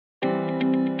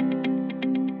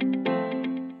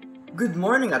Good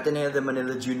morning, Ateneo de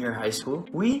Manila Junior High School.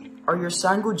 We are your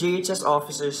Sanggu-JHS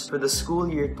officers for the school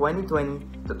year 2020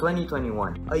 to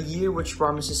 2021, a year which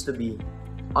promises to be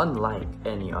unlike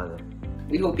any other.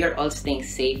 We hope you're all staying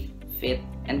safe, fit,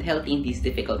 and healthy in these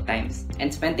difficult times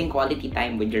and spending quality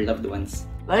time with your loved ones.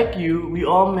 Like you, we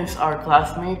all miss our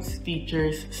classmates,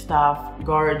 teachers, staff,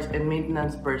 guards, and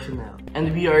maintenance personnel.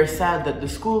 And we are sad that the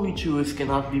school we choose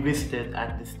cannot be visited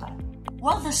at this time.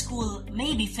 While the school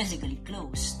may be physically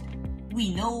closed,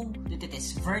 we know that it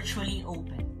is virtually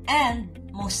open. And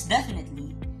most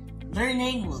definitely,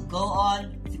 learning will go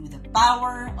on through the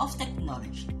power of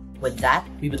technology. With that,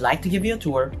 we would like to give you a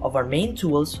tour of our main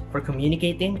tools for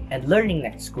communicating and learning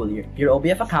next school year, your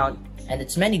OBF account, and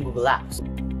its many Google apps.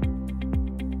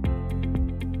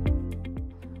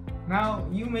 Now,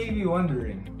 you may be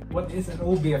wondering, what is an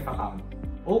OBF account?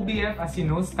 OBF, as you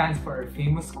know, stands for our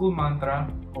famous school mantra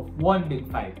of one big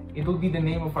fight. It will be the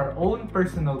name of our own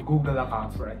personal Google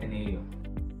accounts for Ateneo.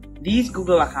 These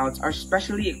Google accounts are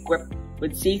specially equipped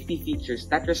with safety features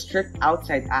that restrict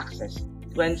outside access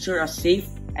to ensure a safe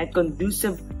and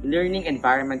conducive learning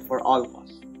environment for all of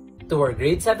us. To our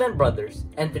grade 7 brothers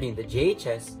entering the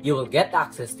JHS, you will get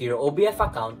access to your OBF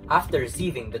account after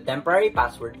receiving the temporary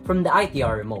password from the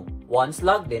ITR remote. Once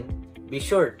logged in, be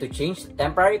sure to change the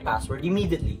temporary password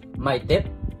immediately. My tip,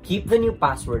 keep the new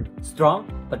password strong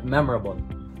but memorable.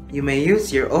 You may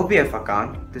use your OBF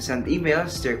account to send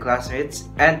emails to your classmates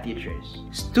and teachers,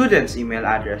 students' email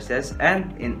addresses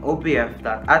end in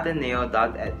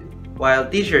obf.ateneo.edu, while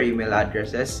teacher email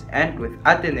addresses end with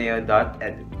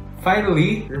ateneo.edu.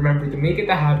 Finally, remember to make it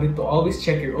a habit to always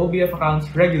check your OBF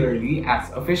accounts regularly, as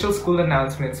official school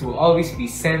announcements will always be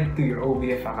sent to your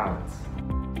OBF accounts.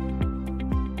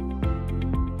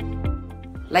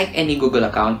 Like any Google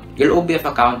account, your OBF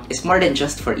account is more than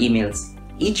just for emails.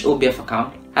 Each OBF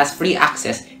account has free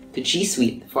access to G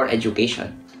Suite for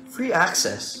education. Free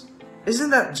access? Isn't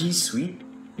that G Suite?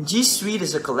 G Suite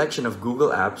is a collection of Google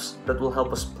apps that will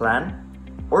help us plan,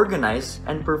 organize,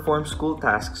 and perform school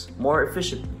tasks more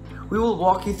efficiently. We will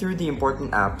walk you through the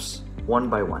important apps one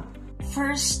by one.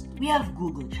 First, we have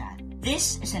Google Chat.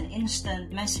 This is an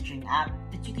instant messaging app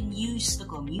that you can use to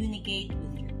communicate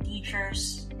with your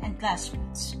teachers and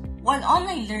classmates. While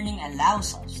online learning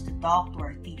allows us to talk to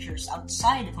our teachers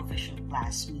outside of official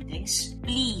class meetings,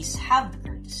 please have the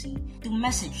courtesy to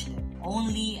message them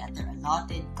only at their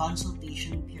allotted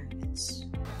consultation periods.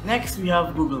 Next, we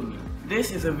have Google Meet.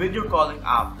 This is a video calling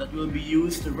app that will be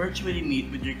used to virtually meet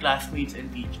with your classmates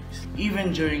and teachers.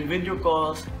 Even during video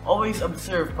calls, always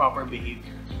observe proper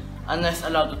behavior. Unless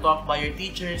allowed to talk by your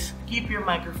teachers, keep your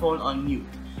microphone on mute,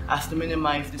 as to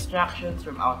minimize distractions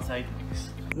from outside noise.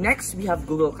 Next, we have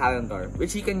Google Calendar,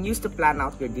 which you can use to plan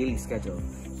out your daily schedule.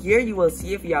 Here, you will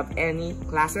see if you have any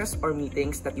classes or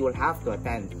meetings that you will have to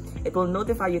attend. It will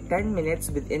notify you 10 minutes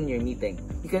within your meeting.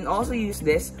 You can also use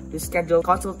this to schedule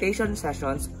consultation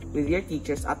sessions with your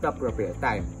teachers at the appropriate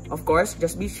time. Of course,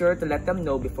 just be sure to let them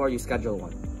know before you schedule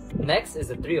one. Next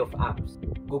is a trio of apps: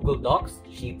 Google Docs,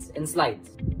 Sheets, and Slides.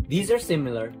 These are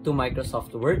similar to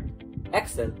Microsoft Word,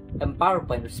 Excel, and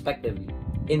PowerPoint respectively.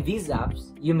 In these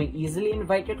apps, you may easily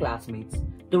invite your classmates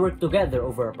to work together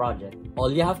over a project.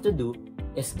 All you have to do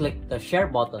is click the share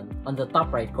button on the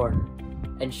top right corner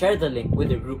and share the link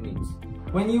with your groupmates.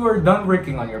 When you are done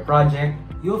working on your project,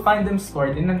 you'll find them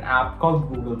stored in an app called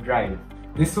Google Drive.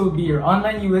 This will be your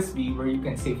online USB where you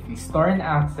can safely store and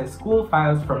access school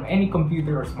files from any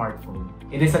computer or smartphone.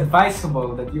 It is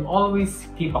advisable that you always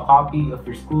keep a copy of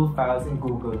your school files in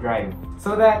Google Drive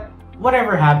so that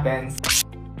whatever happens,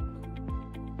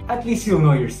 at least you'll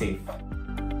know you're safe.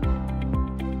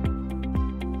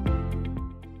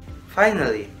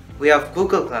 Finally, we have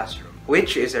Google Classroom,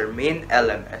 which is our main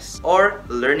LMS or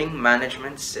Learning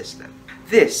Management System.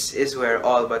 This is where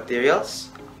all materials,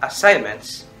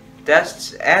 assignments,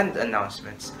 tests, and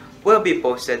announcements will be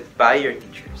posted by your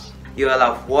teachers. You will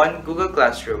have one Google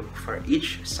Classroom for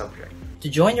each subject. To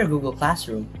join your Google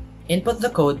Classroom, input the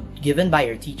code given by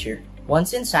your teacher.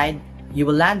 Once inside, you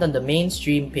will land on the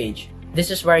mainstream page. This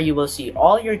is where you will see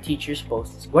all your teachers'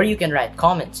 posts where you can write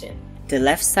comments in. The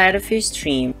left side of your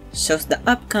stream shows the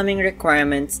upcoming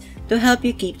requirements to help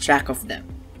you keep track of them.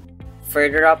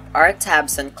 Further up are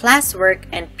tabs on classwork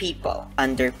and people.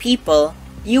 Under people,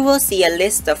 you will see a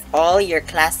list of all your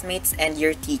classmates and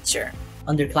your teacher.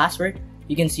 Under classwork,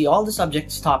 you can see all the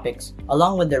subject's topics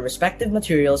along with their respective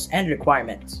materials and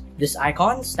requirements. This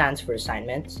icon stands for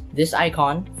assignments, this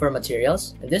icon for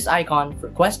materials, and this icon for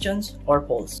questions or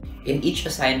polls. In each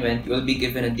assignment, you will be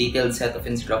given a detailed set of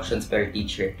instructions by your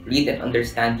teacher. Read and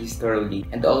understand these thoroughly,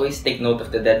 and always take note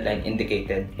of the deadline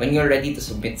indicated. When you're ready to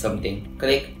submit something,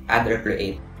 click Add or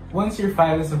Create. Once your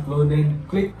file is uploaded,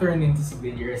 click Turn in to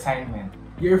submit your assignment.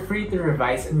 You're free to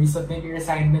revise and resubmit your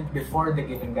assignment before the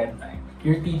given deadline.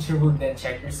 Your teacher will then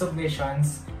check your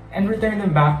submissions and return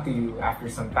them back to you after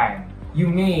some time. You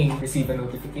may receive a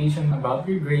notification about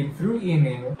your grade through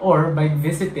email or by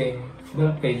visiting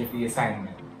the page of the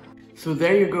assignment. So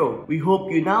there you go. We hope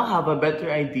you now have a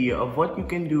better idea of what you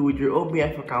can do with your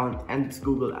OBF account and its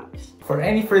Google Apps. For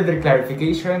any further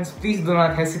clarifications, please do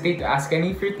not hesitate to ask any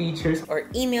of your teachers or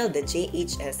email the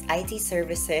JHS IT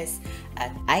services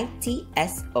at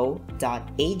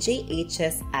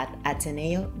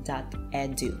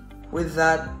itso.ajhs@ateneo.edu. With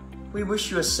that, we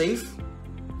wish you a safe,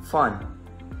 fun,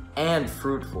 and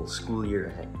fruitful school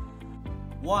year ahead.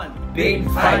 One big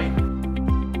fight!